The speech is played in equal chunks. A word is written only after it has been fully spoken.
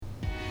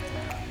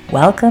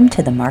Welcome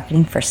to the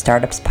Marketing for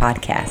Startups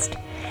podcast.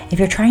 If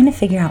you're trying to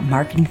figure out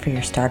marketing for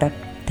your startup,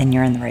 then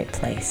you're in the right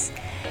place.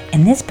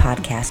 In this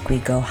podcast, we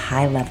go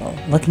high level,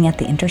 looking at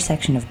the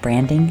intersection of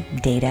branding,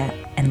 data,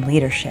 and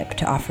leadership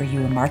to offer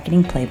you a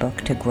marketing playbook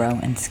to grow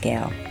and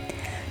scale.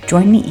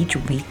 Join me each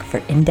week for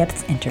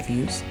in-depth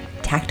interviews,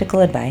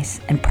 tactical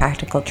advice, and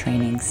practical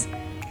trainings.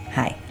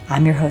 Hi,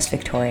 I'm your host,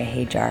 Victoria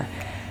Hajar,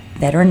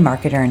 veteran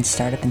marketer and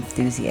startup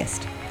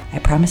enthusiast. I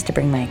promise to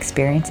bring my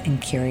experience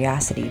and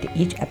curiosity to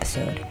each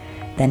episode.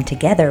 Then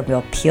together,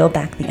 we'll peel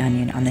back the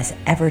onion on this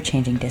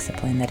ever-changing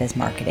discipline that is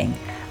marketing.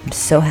 I'm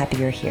so happy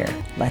you're here.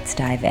 Let's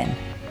dive in.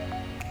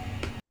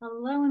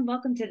 Hello and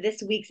welcome to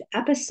this week's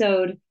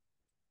episode.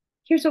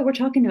 Here's what we're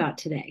talking about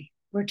today.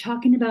 We're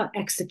talking about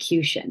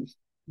execution,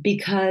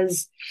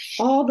 because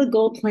all the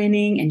goal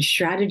planning and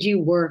strategy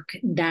work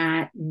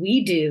that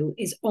we do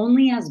is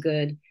only as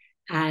good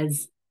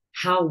as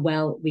how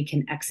well we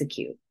can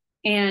execute.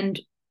 And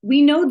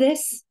we know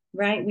this,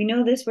 right? We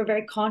know this. We're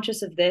very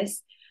conscious of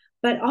this.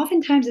 But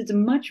oftentimes it's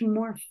much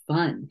more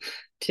fun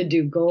to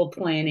do goal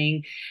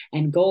planning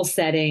and goal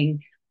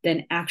setting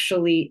than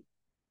actually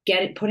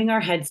putting our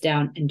heads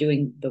down and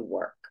doing the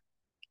work.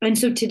 And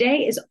so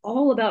today is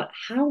all about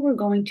how we're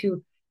going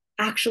to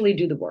actually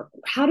do the work.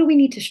 How do we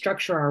need to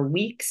structure our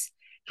weeks?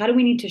 How do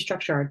we need to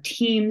structure our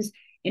teams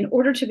in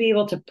order to be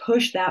able to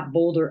push that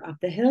boulder up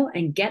the hill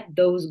and get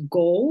those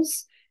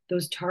goals,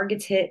 those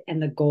targets hit,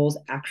 and the goals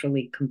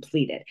actually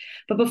completed?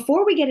 But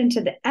before we get into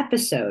the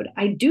episode,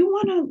 I do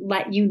want to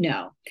let you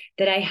know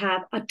that I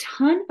have a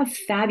ton of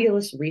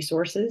fabulous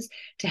resources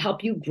to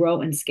help you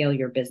grow and scale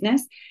your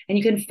business. And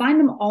you can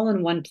find them all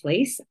in one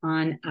place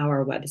on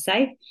our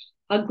website,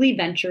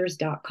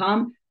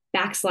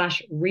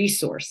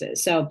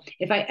 uglyventures.com/resources. So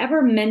if I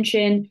ever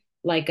mention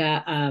like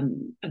a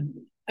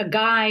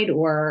guide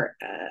or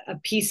a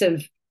piece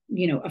of,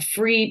 a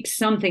free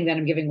something that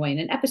I'm giving away in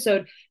an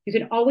episode, you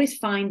can always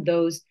find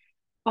those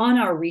on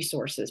our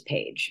resources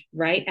page,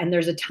 right? And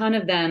there's a ton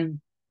of them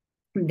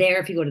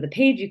there. If you go to the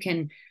page, you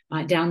can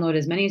download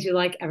as many as you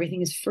like.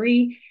 Everything is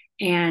free,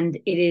 and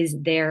it is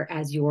there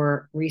as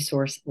your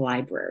resource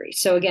library.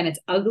 So again, it's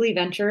Ugly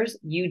Ventures,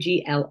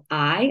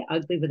 UGLI,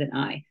 ugly with an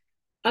I,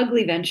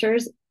 Ugly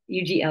Ventures,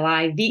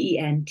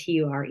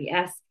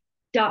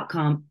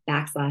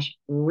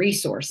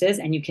 UGLIVENTURES.com/resources.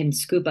 And you can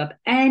scoop up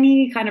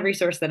any kind of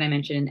resource that I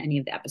mentioned in any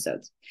of the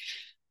episodes.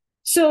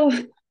 So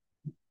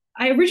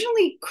I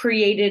originally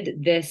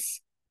created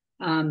this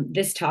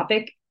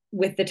topic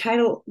with the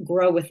title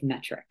Grow with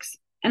Metrics.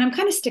 And I'm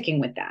kind of sticking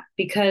with that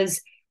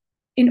because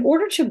in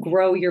order to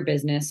grow your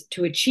business,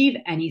 to achieve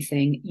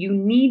anything, you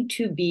need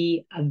to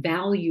be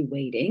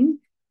evaluating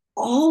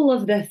all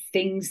of the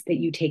things that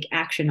you take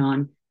action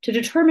on to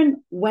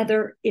determine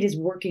whether it is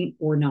working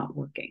or not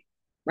working,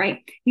 right?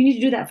 You need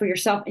to do that for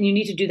yourself, and you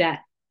need to do that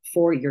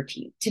for your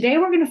team. Today,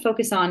 we're going to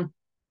focus on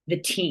the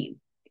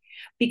team,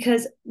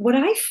 because what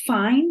I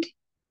find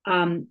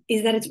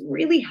is that it's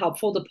really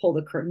helpful to pull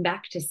the curtain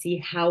back to see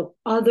how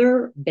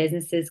other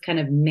businesses kind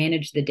of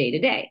manage the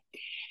day-to-day.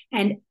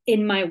 And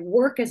in my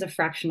work as a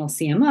fractional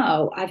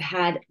CMO, I've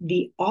had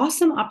the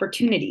awesome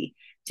opportunity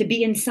to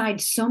be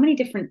inside so many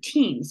different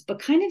teams, but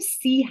kind of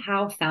see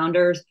how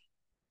founders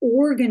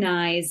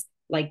organize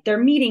like their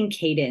meeting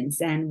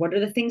cadence and what are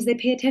the things they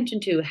pay attention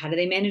to, how do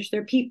they manage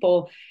their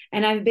people.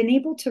 And I've been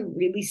able to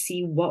really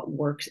see what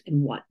works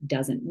and what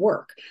doesn't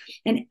work.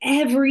 And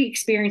every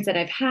experience that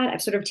I've had,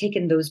 I've sort of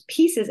taken those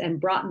pieces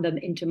and brought them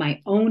into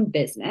my own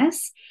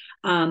business.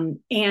 And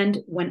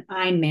when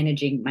I'm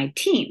managing my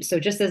team. So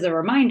just as a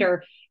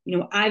reminder,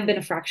 I've been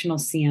a fractional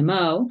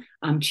CMO,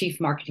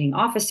 chief marketing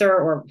officer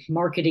or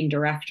marketing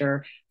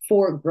director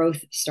for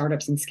growth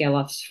startups and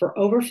scale-ups for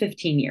over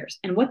 15 years.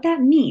 And what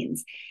that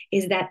means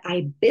is that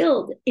I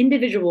build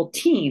individual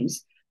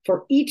teams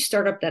for each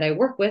startup that I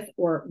work with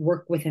or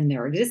work within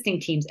their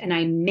existing teams. And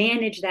I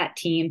manage that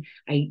team.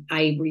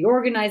 I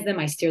reorganize them.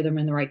 I steer them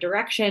in the right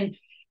direction.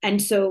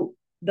 And so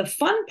the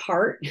fun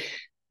part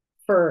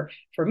for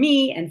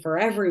me and for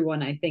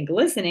everyone, I think,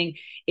 listening,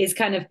 is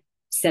kind of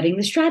setting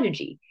the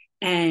strategy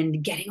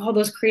and getting all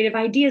those creative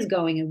ideas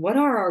going, and what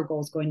are our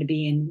goals going to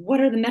be, and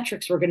what are the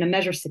metrics we're going to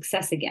measure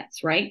success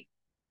against, right?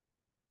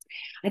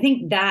 I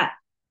think that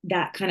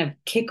kind of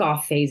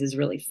kickoff phase is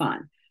really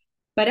fun.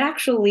 But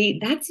actually,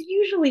 that's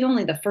usually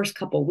only the first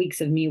couple of weeks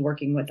of me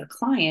working with a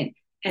client.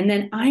 And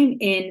then I'm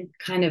in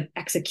kind of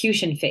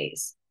execution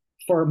phase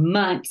for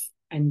months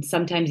and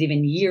sometimes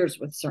even years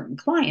with certain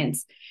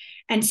clients.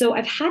 And so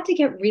I've had to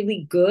get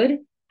really good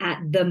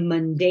at the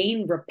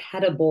mundane,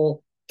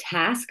 repeatable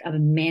task of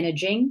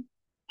managing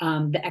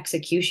the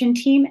execution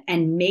team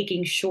and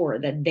making sure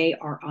that they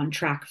are on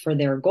track for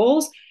their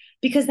goals,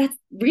 because that's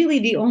really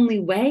the only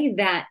way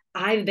that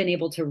I've been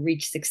able to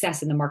reach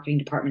success in the marketing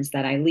departments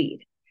that I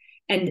lead.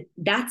 And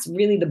that's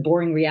really the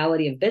boring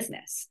reality of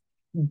business,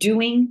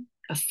 doing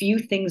a few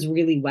things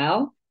really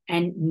well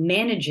and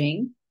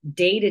managing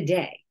day to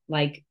day,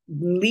 like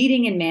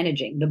leading and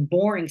managing the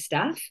boring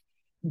stuff,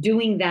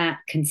 doing that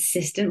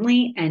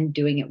consistently and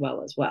doing it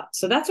well as well.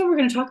 So that's what we're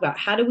going to talk about.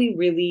 How do we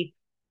really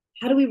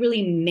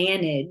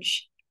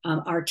manage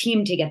our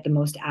team to get the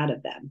most out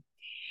of them.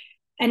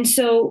 And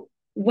so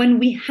when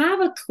we have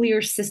a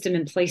clear system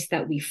in place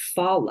that we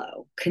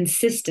follow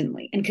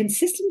consistently, and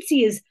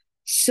consistency is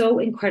so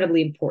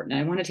incredibly important.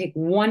 I want to take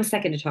 1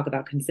 second to talk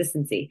about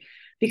consistency,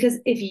 because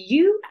if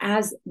you,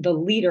 as the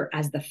leader,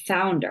 as the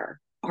founder,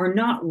 are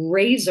not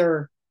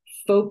razor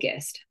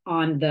focused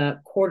on the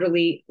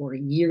quarterly or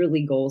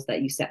yearly goals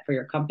that you set for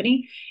your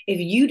company, if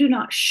you do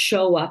not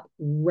show up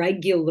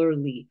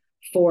regularly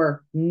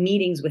for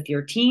meetings with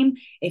your team,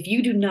 if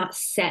you do not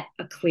set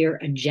a clear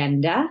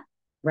agenda,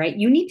 right,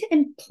 you need to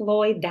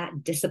employ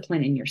that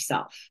discipline in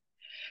yourself.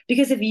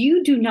 Because if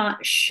you do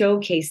not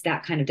showcase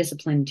that kind of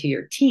discipline to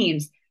your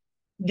teams,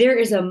 there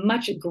is a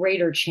much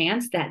greater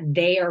chance that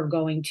they are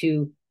going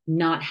to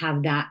not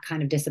have that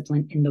kind of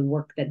discipline in the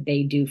work that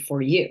they do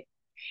for you.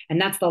 And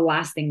that's the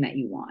last thing that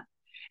you want.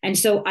 And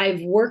so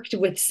I've worked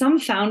with some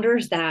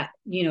founders that,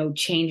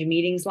 change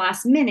meetings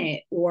last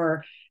minute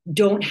or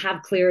don't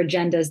have clear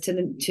agendas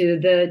to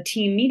the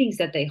team meetings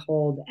that they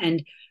hold.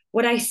 And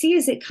what I see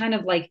is it kind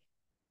of like,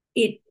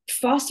 it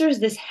fosters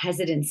this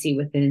hesitancy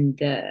within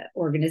the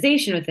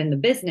organization, within the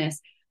business,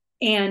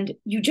 and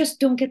you just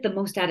don't get the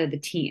most out of the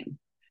team.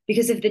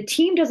 Because if the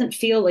team doesn't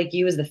feel like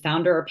you as the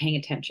founder are paying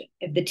attention,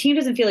 if the team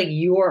doesn't feel like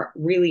you're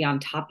really on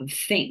top of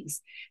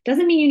things,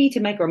 doesn't mean you need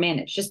to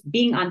micromanage. Just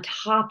being on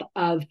top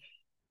of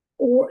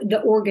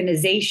the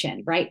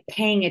organization, right?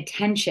 Paying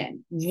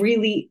attention,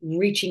 really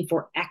reaching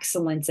for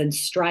excellence and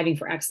striving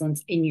for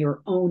excellence in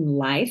your own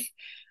life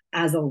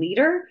as a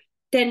leader,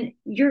 then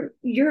your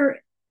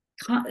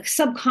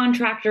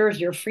subcontractors,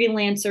 your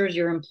freelancers,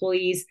 your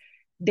employees,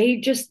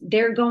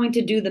 they're going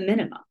to do the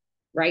minimum,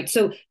 right?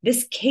 So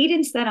this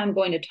cadence that I'm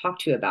going to talk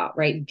to you about,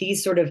 right?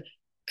 These sort of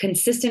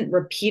consistent,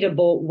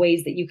 repeatable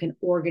ways that you can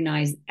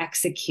organize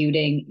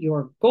executing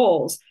your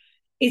goals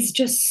is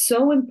just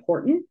so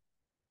important.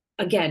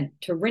 Again,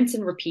 to rinse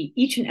and repeat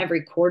each and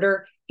every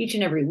quarter, each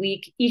and every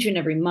week, each and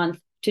every month,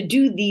 to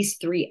do these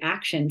 3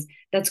 actions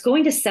that's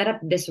going to set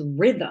up this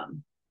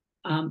rhythm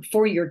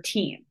for your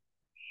team.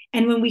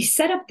 And when we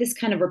set up this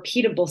kind of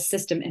repeatable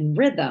system and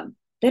rhythm,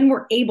 then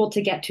we're able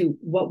to get to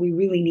what we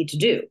really need to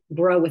do,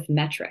 grow with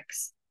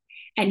metrics.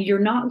 And you're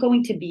not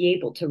going to be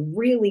able to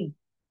really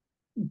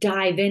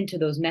dive into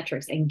those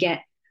metrics and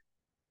get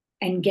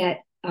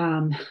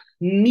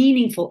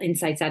meaningful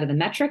insights out of the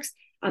metrics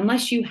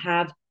unless you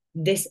have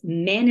this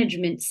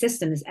management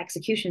system, this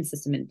execution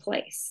system in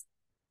place,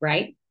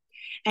 right?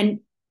 And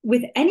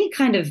with any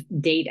kind of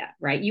data,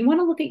 right, you want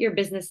to look at your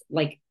business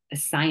like a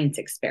science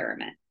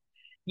experiment.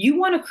 You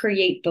want to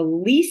create the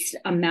least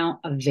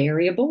amount of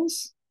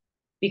variables,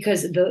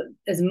 because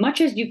as much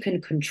as you can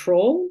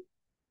control,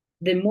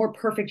 the more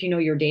perfect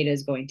your data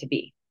is going to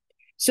be.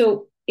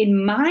 So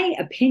in my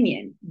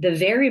opinion, the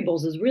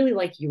variables is really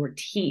like your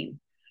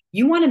team.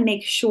 You want to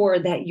make sure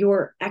that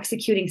you're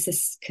executing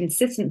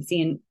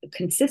consistently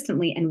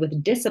and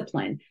with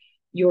discipline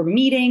your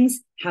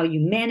meetings, how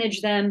you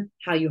manage them,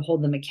 how you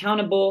hold them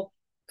accountable,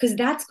 because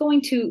that's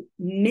going to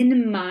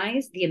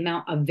minimize the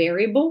amount of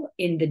variable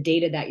in the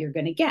data that you're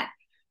going to get.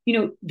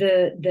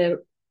 The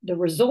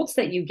results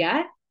that you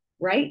get,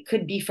 right,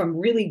 could be from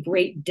really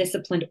great,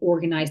 disciplined,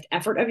 organized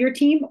effort of your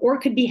team, or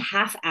it could be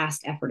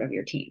half-assed effort of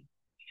your team.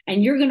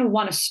 And you're going to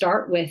want to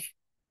start with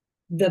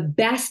the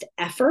best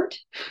effort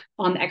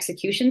on the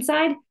execution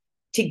side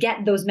to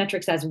get those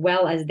metrics as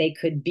well as they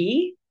could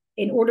be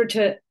in order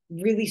to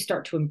really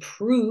start to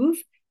improve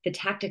the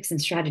tactics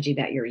and strategy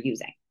that you're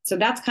using. So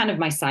that's kind of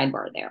my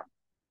sidebar there.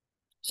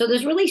 So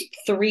there's really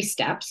 3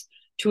 steps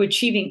to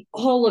achieving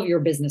all of your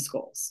business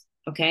goals,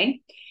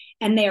 okay?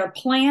 And they are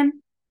plan,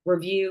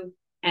 review,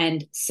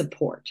 and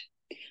support.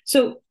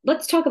 So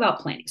let's talk about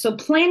planning. So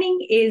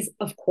planning is,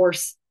 of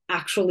course,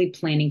 actually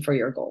planning for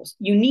your goals.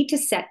 You need to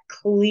set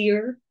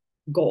clear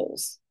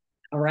goals,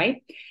 all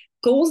right?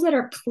 Goals that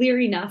are clear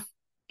enough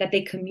that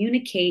they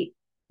communicate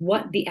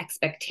what the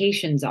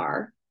expectations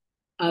are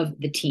of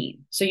the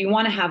team. So you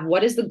want to have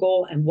what is the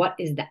goal and what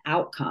is the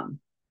outcome.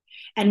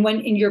 And when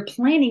in your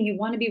planning, you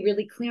want to be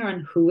really clear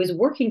on who is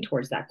working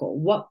towards that goal.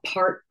 What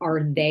part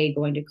are they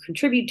going to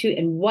contribute to,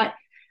 and what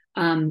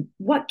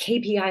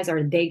KPIs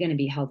are they going to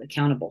be held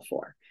accountable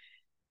for?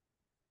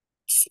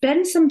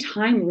 Spend some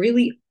time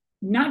really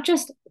not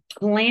just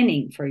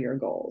planning for your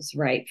goals,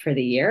 right, for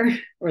the year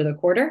or the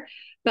quarter,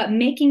 but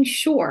making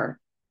sure,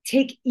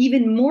 take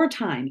even more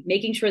time,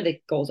 making sure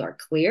the goals are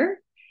clear,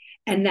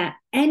 and that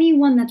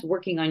anyone that's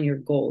working on your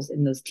goals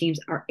in those teams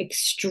are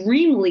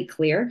extremely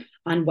clear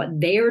on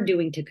what they are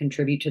doing to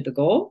contribute to the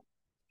goal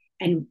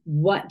and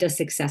what does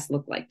success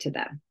look like to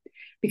them.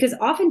 Because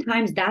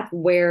oftentimes that's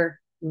where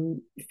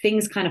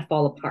things kind of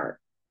fall apart.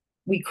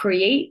 We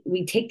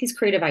take these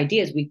creative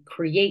ideas, we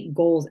create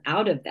goals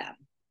out of them.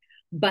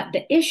 But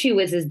the issue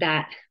is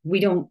that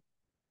we don't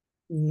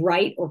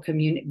write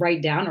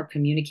down or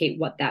communicate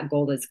what that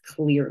goal is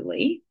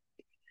clearly.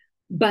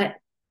 But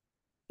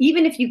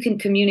even if you can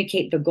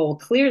communicate the goal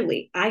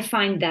clearly, I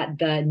find that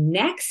the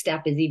next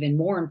step is even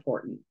more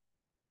important.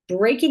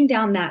 Breaking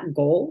down that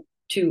goal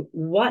to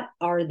what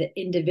are the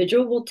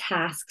individual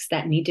tasks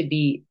that need to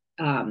be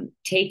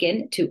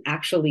taken to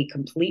actually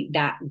complete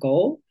that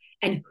goal,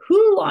 and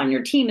who on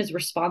your team is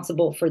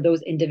responsible for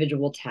those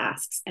individual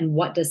tasks, and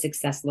what does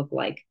success look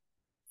like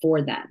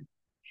for them.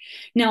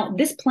 Now,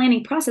 this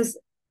planning process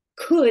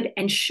could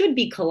and should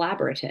be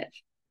collaborative.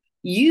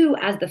 You,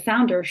 as the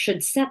founder,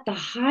 should set the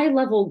high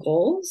level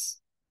goals,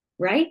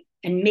 right?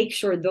 And make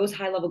sure those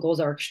high level goals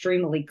are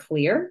extremely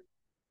clear.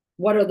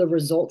 What are the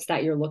results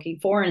that you're looking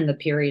for in the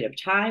period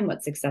of time?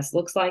 What success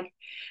looks like?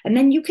 And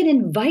then you can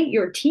invite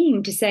your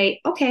team to say,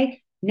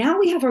 okay, now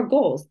we have our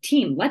goals.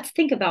 Team, let's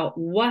think about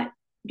what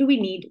do we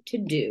need to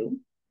do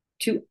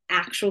to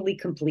actually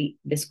complete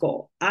this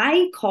goal.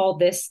 I call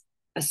this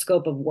a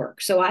scope of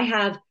work. So I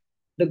have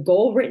the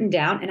goal written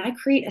down, and I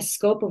create a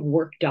scope of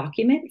work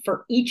document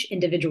for each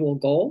individual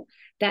goal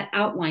that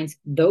outlines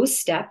those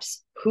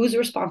steps, who's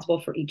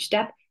responsible for each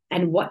step,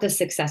 and what does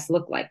success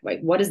look like,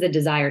 right? What is the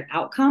desired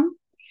outcome?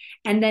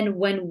 And then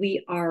when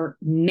we are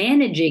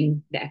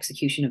managing the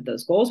execution of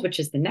those goals, which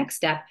is the next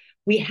step,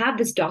 we have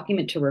this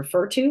document to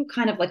refer to,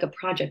 kind of like a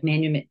project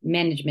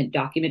management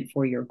document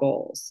for your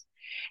goals.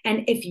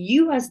 And if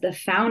you, as the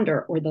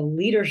founder or the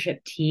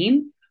leadership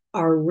team,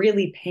 are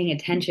really paying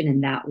attention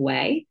in that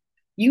way,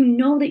 you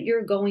know that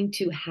you're going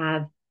to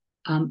have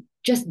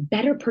just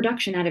better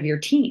production out of your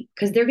team,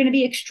 because they're going to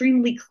be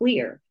extremely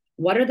clear.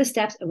 What are the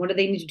steps and what do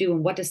they need to do,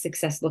 and what does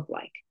success look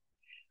like?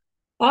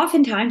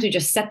 Oftentimes we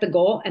just set the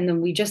goal and then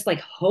we just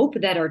like hope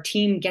that our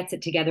team gets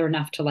it together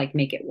enough to like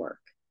make it work.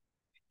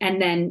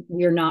 And then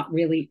we're not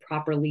really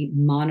properly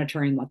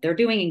monitoring what they're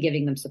doing and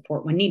giving them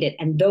support when needed.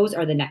 And those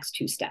are the next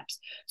two steps.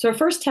 So our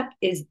first step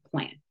is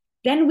plan.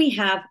 Then we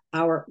have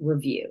our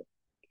review.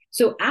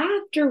 So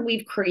after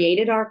we've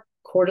created our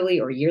quarterly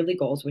or yearly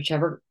goals,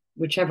 whichever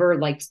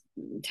like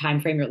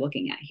time frame you're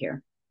looking at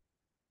here,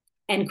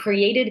 and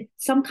created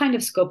some kind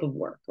of scope of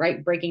work,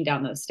 right? Breaking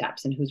down those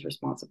steps and who's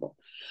responsible.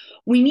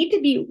 We need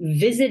to be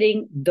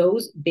visiting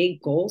those big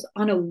goals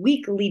on a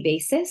weekly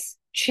basis,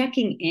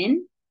 checking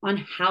in on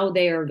how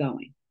they are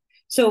going.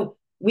 So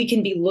we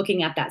can be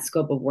looking at that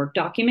scope of work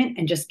document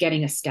and just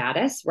getting a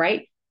status,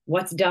 right?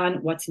 What's done,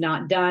 what's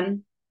not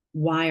done,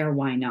 why or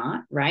why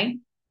not, right?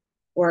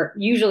 Or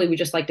usually we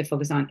just like to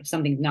focus on if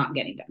something's not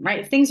getting done, right?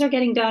 If things are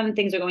getting done and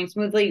things are going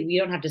smoothly, we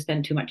don't have to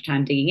spend too much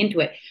time digging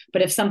into it.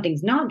 But if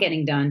something's not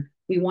getting done,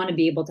 we want to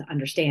be able to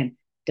understand,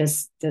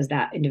 does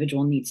that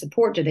individual need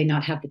support? Do they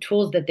not have the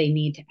tools that they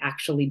need to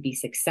actually be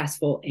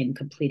successful in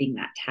completing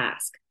that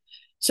task?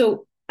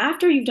 So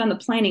after you've done the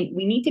planning,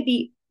 we need to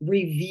be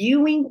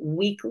reviewing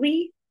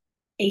weekly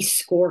a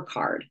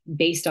scorecard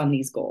based on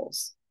these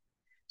goals.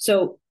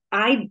 So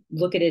I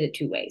look at it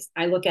two ways.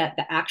 I look at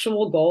the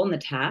actual goal and the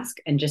task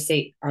and just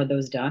say, are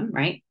those done,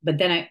 right? But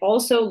then I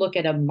also look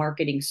at a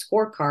marketing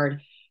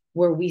scorecard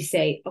where we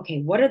say,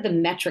 okay, what are the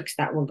metrics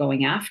that we're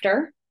going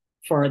after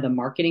for the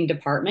marketing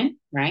department,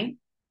 right?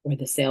 Or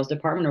the sales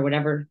department or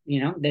whatever,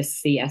 this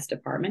CS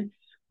department.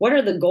 What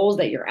are the goals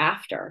that you're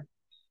after?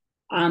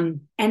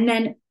 And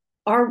then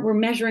we're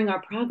measuring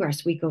our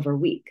progress week over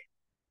week,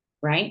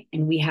 right?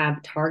 And we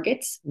have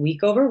targets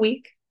week over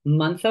week,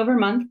 month over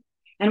month.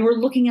 And we're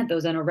looking at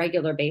those on a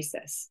regular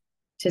basis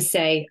to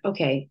say,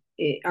 okay,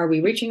 are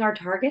we reaching our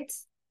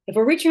targets? If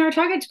we're reaching our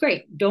targets,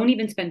 great. Don't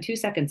even spend 2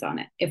 seconds on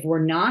it. If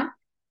we're not,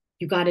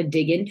 you got to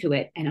dig into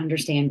it and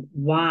understand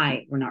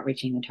why we're not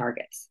reaching the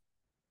targets.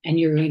 And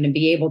you're going to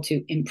be able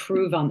to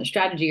improve on the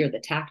strategy or the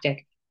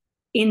tactic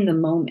in the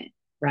moment,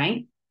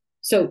 right?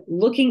 So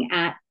looking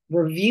at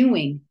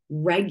reviewing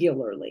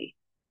regularly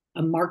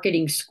a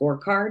marketing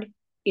scorecard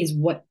is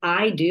what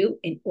I do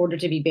in order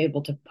to be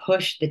able to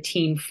push the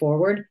team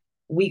forward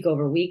week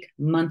over week,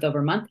 month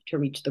over month to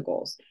reach the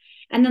goals.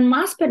 And then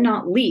last but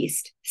not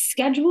least,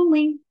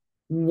 scheduling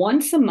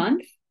once a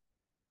month,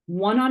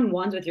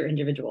 one-on-ones with your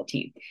individual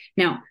team.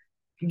 Now,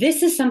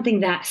 this is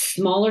something that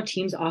smaller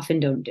teams often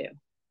don't do.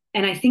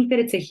 And I think that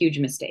it's a huge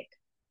mistake.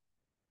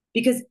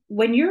 Because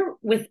when you're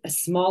with a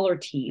smaller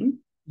team,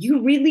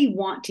 you really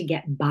want to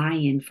get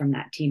buy-in from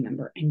that team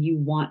member, and you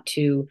want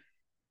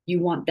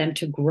them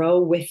to grow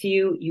with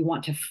you. You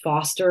want to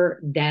foster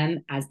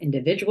them as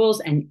individuals,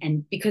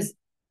 and because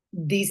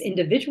these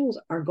individuals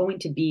are going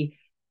to be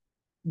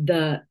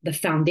the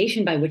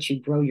foundation by which you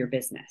grow your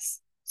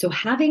business. So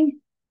having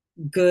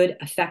good,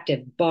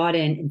 effective,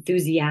 bought-in,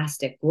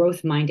 enthusiastic,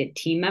 growth-minded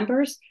team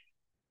members,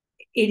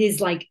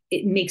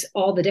 it makes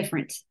all the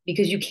difference,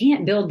 because you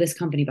can't build this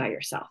company by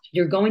yourself.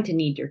 You're going to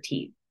need your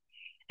team.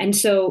 And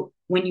so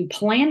when you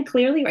plan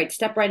clearly, right?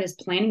 Step right is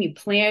planning. You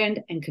plan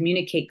and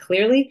communicate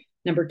clearly.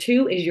 Number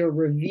 2 is you're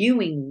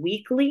reviewing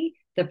weekly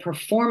the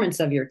performance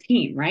of your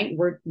team, right?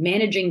 We're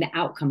managing the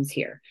outcomes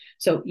here.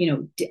 So,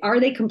 are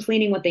they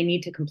completing what they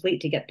need to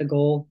complete to get the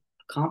goal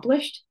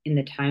accomplished in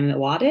the time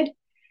allotted?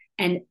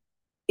 And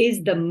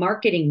is the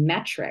marketing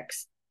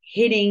metrics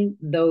hitting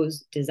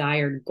those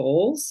desired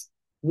goals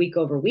week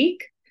over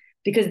week?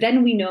 Because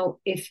then we know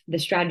if the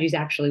strategy is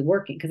actually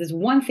working. Because it's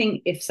one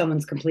thing if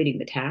someone's completing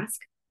the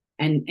task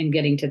and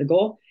getting to the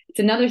goal. It's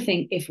another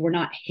thing if we're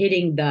not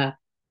hitting the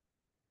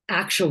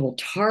actual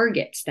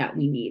targets that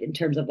we need in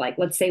terms of, like,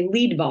 let's say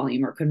lead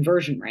volume or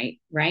conversion rate,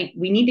 right?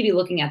 We need to be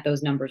looking at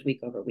those numbers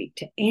week over week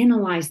to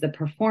analyze the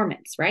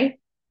performance, right?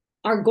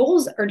 Our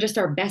goals are just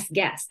our best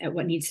guess at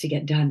what needs to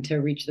get done to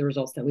reach the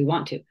results that we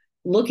want to.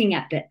 Looking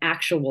at the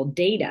actual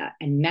data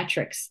and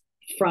metrics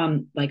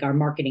from like our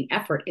marketing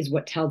effort is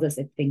what tells us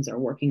if things are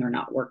working or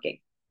not working.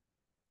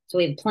 So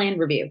we have planned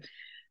review,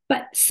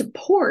 but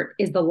support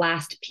is the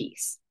last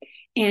piece.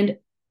 And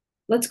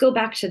let's go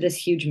back to this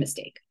huge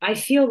mistake. I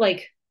feel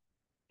like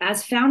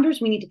as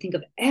founders, we need to think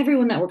of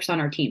everyone that works on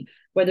our team,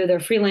 whether they're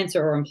freelancer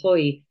or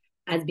employee,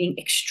 as being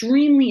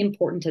extremely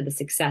important to the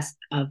success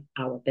of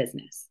our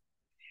business.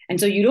 And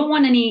so you don't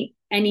want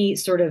any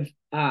sort of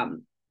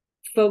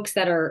folks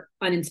that are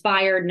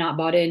uninspired, not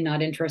bought in,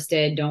 not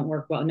interested, don't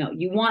work well. No,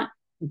 you want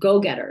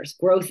go-getters,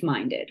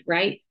 growth-minded,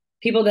 right?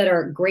 People that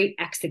are great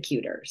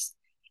executors,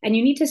 and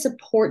you need to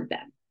support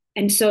them.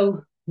 And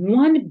so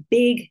one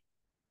big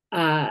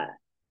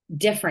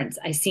difference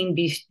I've seen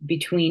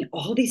between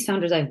all these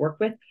founders I've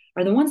worked with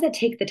are the ones that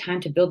take the time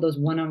to build those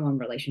one-on-one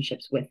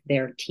relationships with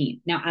their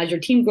team. Now, as your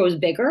team grows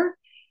bigger,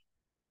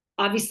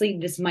 obviously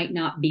this might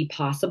not be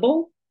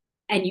possible,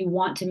 and you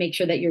want to make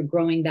sure that you're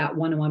growing that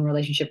one-on-one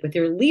relationship with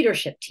your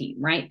leadership team,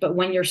 right? But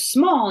when you're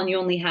small and you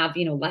only have,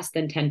 less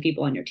than 10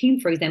 people on your team,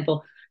 for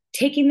example,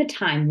 taking the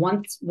time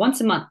once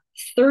a month,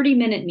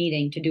 30-minute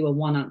meeting to do a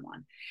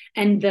one-on-one.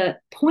 And the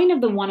point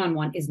of the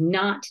one-on-one is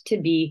not to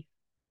be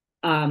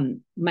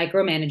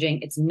micromanaging.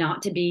 It's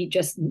not to be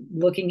just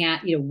looking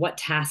at, what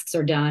tasks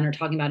are done or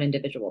talking about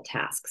individual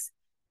tasks.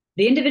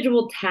 The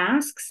individual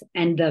tasks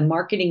and the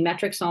marketing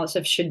metrics and all that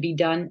stuff should be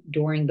done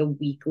during the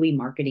weekly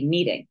marketing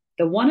meeting.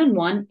 The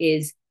one-on-one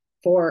is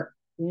for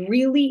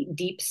really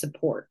deep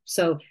support.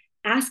 So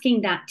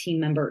asking that team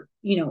member,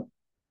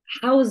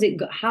 how is it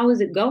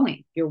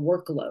going? Your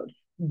workload.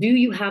 Do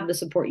you have the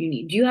support you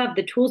need? Do you have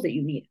the tools that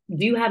you need?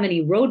 Do you have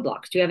any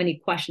roadblocks? Do you have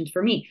any questions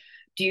for me?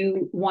 Do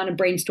you want to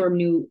brainstorm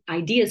new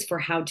ideas for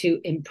how to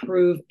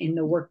improve in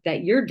the work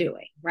that you're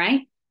doing,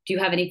 right? Do you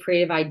have any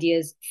creative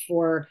ideas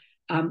for,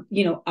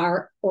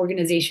 our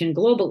organization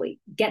globally?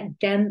 Get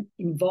them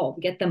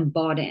involved, get them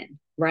bought in,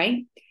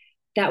 right?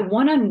 That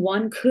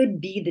one-on-one could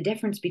be the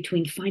difference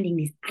between finding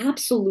these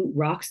absolute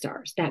rock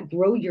stars that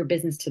grow your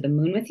business to the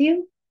moon with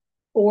you,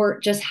 or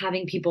just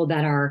having people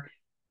that are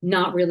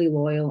not really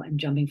loyal and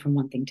jumping from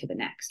one thing to the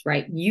next,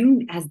 right?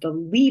 You, as the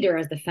leader,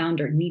 as the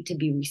founder, need to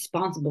be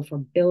responsible for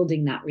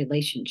building that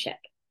relationship,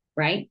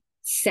 right?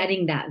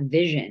 Setting that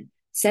vision,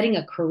 setting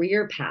a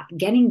career path,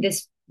 getting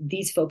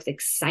these folks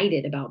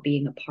excited about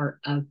being a part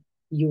of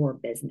your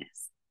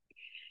business.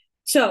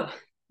 So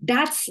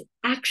that's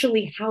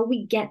actually how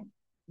we get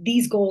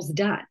these goals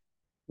done,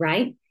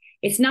 right?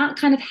 It's not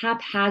kind of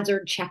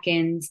haphazard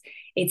check-ins.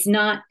 It's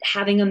not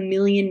having a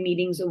million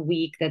meetings a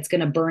week that's going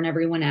to burn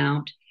everyone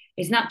out.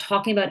 It's not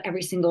talking about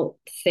every single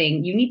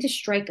thing. You need to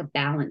strike a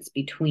balance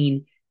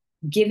between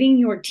giving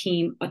your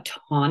team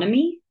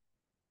autonomy,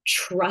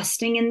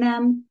 trusting in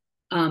them,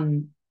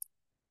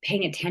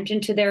 paying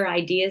attention to their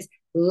ideas,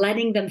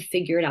 letting them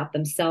figure it out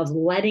themselves,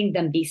 letting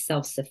them be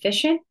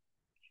self-sufficient,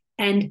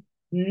 and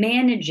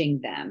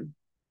managing them,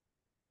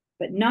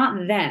 but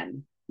not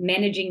them,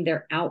 managing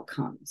their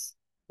outcomes,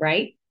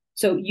 right?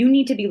 So you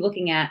need to be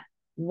looking at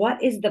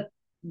what is the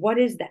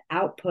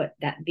output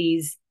that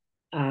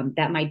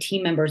that my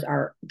team members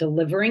are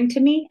delivering to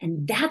me.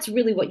 And that's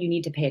really what you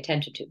need to pay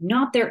attention to,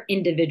 not their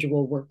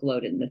individual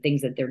workload and the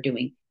things that they're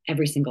doing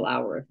every single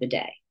hour of the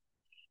day.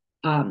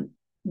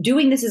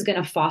 Doing this is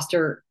going to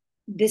foster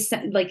this,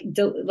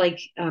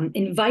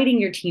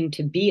 inviting your team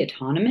to be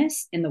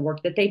autonomous in the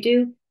work that they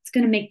do. It's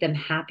going to make them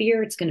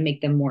happier. It's going to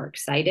make them more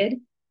excited,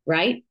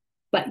 right?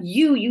 But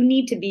you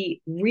need to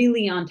be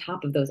really on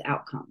top of those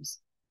outcomes,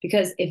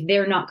 because if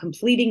they're not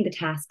completing the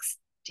tasks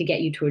to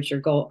get you towards your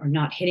goal or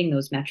not hitting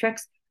those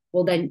metrics,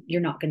 well, then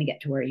you're not going to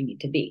get to where you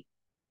need to be.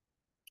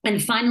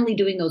 And finally,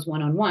 doing those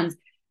one-on-ones,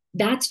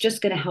 that's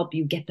just going to help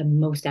you get the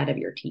most out of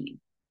your team,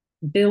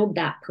 build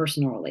that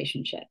personal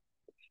relationship.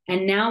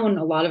 And now when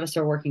a lot of us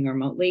are working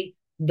remotely,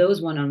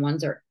 those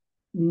one-on-ones are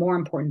more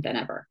important than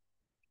ever.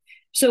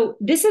 So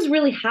this is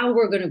really how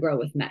we're going to grow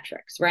with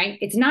metrics, right?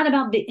 It's not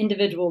about the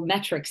individual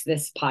metrics,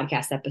 this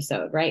podcast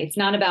episode, right? It's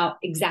not about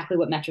exactly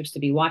what metrics to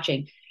be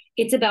watching.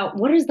 It's about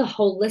what is the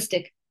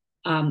holistic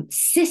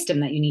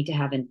system that you need to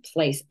have in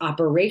place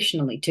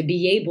operationally to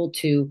be able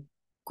to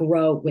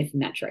grow with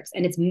metrics.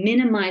 And it's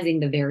minimizing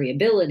the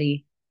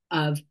variability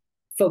of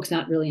folks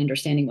not really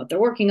understanding what they're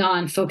working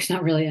on, folks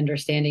not really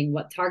understanding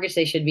what targets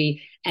they should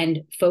be,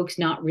 and folks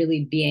not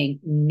really being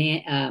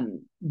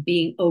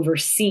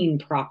overseen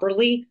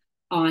properly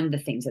on the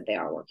things that they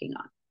are working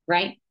on,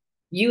 right?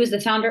 You as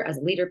the founder, as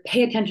a leader,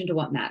 pay attention to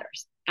what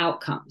matters,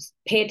 outcomes,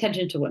 pay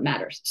attention to what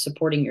matters,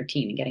 supporting your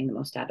team and getting the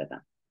most out of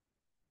them.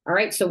 All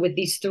right, so with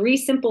these 3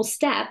 simple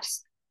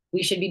steps,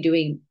 we should be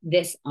doing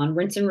this on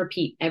rinse and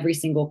repeat every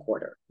single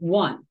quarter.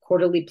 1,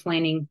 quarterly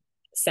planning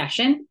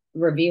session,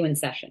 review and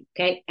session,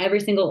 okay? Every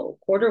single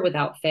quarter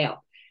without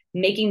fail.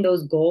 Making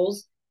those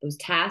goals, those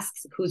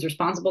tasks, who's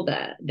responsible,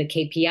 the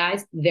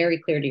KPIs, very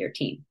clear to your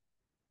team.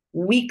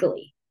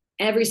 weekly.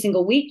 Every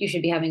single week, you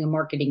should be having a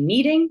marketing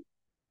meeting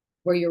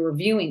where you're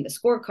reviewing the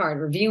scorecard,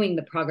 reviewing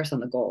the progress on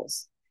the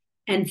goals.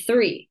 And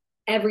 3,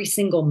 every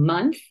single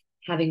month,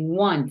 having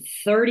one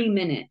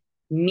 30-minute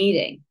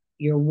meeting,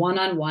 your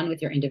one-on-one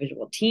with your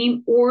individual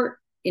team or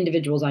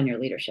individuals on your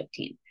leadership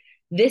team.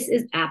 This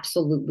is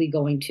absolutely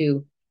going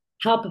to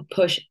help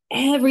push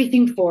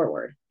everything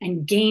forward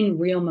and gain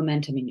real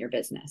momentum in your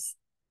business,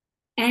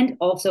 and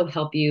also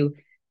help you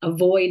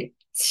avoid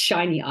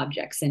shiny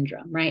object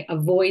syndrome, right?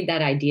 Avoid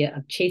that idea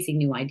of chasing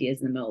new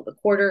ideas in the middle of the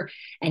quarter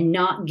and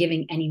not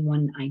giving any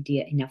one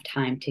idea enough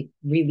time to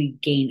really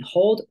gain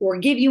hold or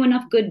give you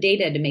enough good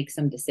data to make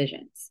some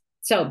decisions.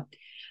 So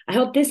I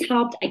hope this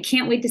helped. I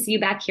can't wait to see you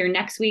back here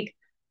next week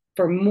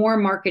for more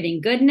marketing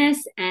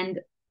goodness.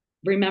 And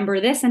remember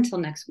this until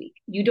next week,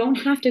 you don't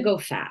have to go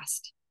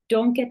fast.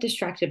 Don't get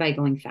distracted by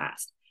going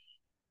fast.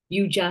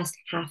 You just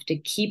have to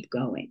keep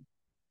going.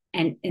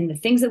 And in the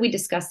things that we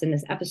discussed in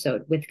this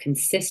episode, with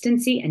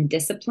consistency and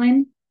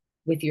discipline,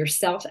 with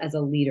yourself as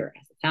a leader,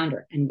 as a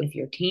founder, and with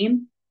your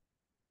team,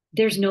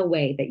 there's no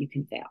way that you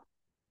can fail.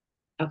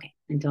 Okay,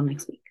 until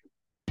next week.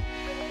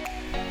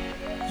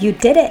 You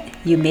did it.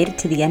 You made it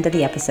to the end of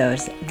the episode.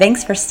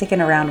 Thanks for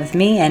sticking around with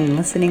me and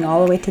listening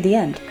all the way to the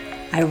end.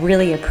 I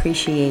really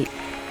appreciate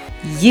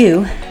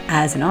you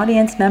as an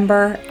audience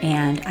member,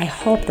 and I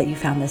hope that you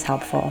found this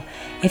helpful.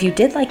 If you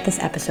did like this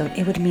episode,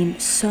 it would mean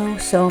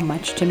so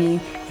much to me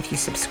if you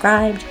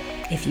subscribed,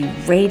 if you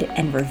rate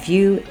and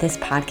review this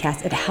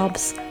podcast. It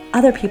helps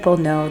other people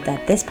know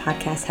that this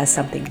podcast has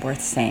something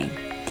worth saying.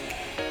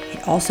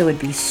 It also would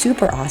be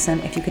super awesome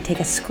if you could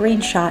take a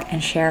screenshot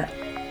and share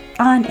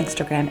on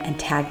Instagram and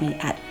tag me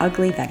at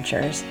Ugly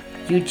Ventures,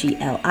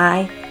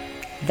 UGLI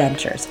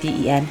Ventures,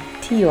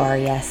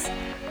 VENTURES.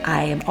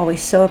 I am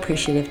always so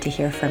appreciative to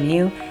hear from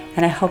you,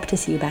 and I hope to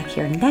see you back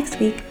here next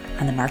week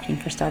on the Marketing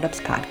for Startups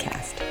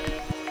podcast.